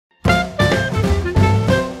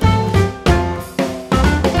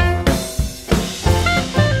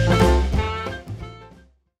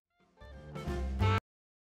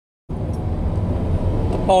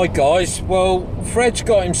Hi guys, well Fred's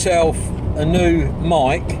got himself a new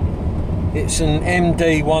mic. It's an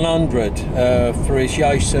MD100 for his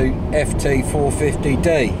Yaesu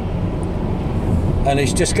FT450D, and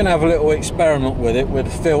he's just going to have a little experiment with it with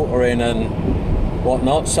filtering and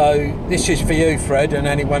whatnot. So this is for you, Fred, and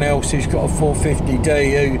anyone else who's got a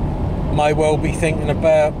 450D who may well be thinking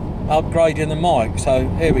about upgrading the mic. So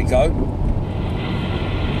here we go.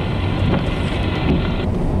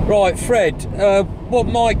 Right, Fred, what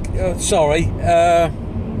mic,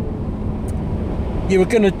 you were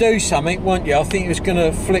going to do something, weren't you? I think you was going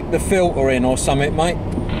to flick the filter in or something, mate.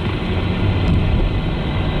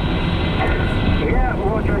 Yeah,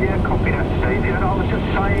 Roger, yeah, copy that, Steve. Yeah, I was just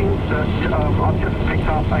saying that I've just picked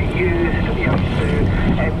up a used Yaesu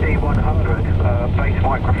md100 bass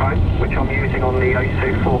microphone, which I'm using on the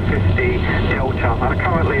Yaesu 450 Delta. And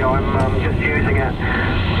currently I'm just using it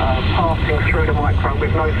passing through the microphone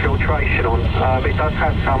with no filtration on. It does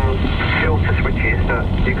have some filter switches that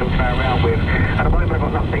you can play around with. At the moment I've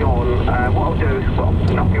got nothing on. What I'll do, well,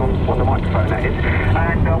 nothing on the microphone that is,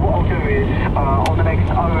 and what I'll do is on the next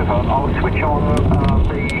over I'll switch on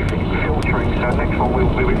the filtering, so next one will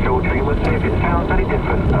be with filtering, and we'll see if it sounds any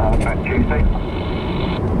different back Tuesday.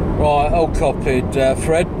 Right, all copied,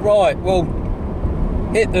 Fred. Right, well,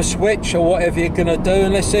 hit the switch or whatever you're going to do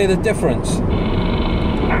and let's see the difference.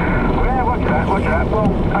 Roger that. Well,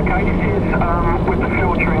 okay, this is with the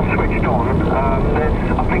filtering switched on.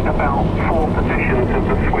 There's, I think, about 4 positions of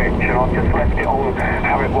the switch, and I've just left it on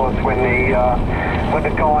how it was when the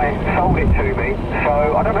guy sold it to me.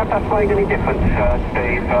 So I don't know if that's made any difference,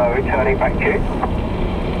 Steve, returning back to you.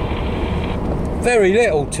 Very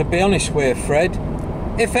little, to be honest with you, Fred.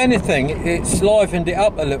 If anything, it's livened it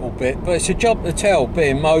up a little bit, but it's a job to tell,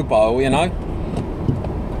 being mobile, you know.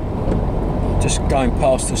 Just going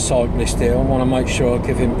past the cyclist here, I want to make sure I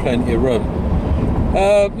give him plenty of room.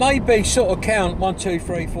 Maybe sort of count 1, 2,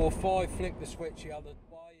 3, 4, 5, flick the switch the other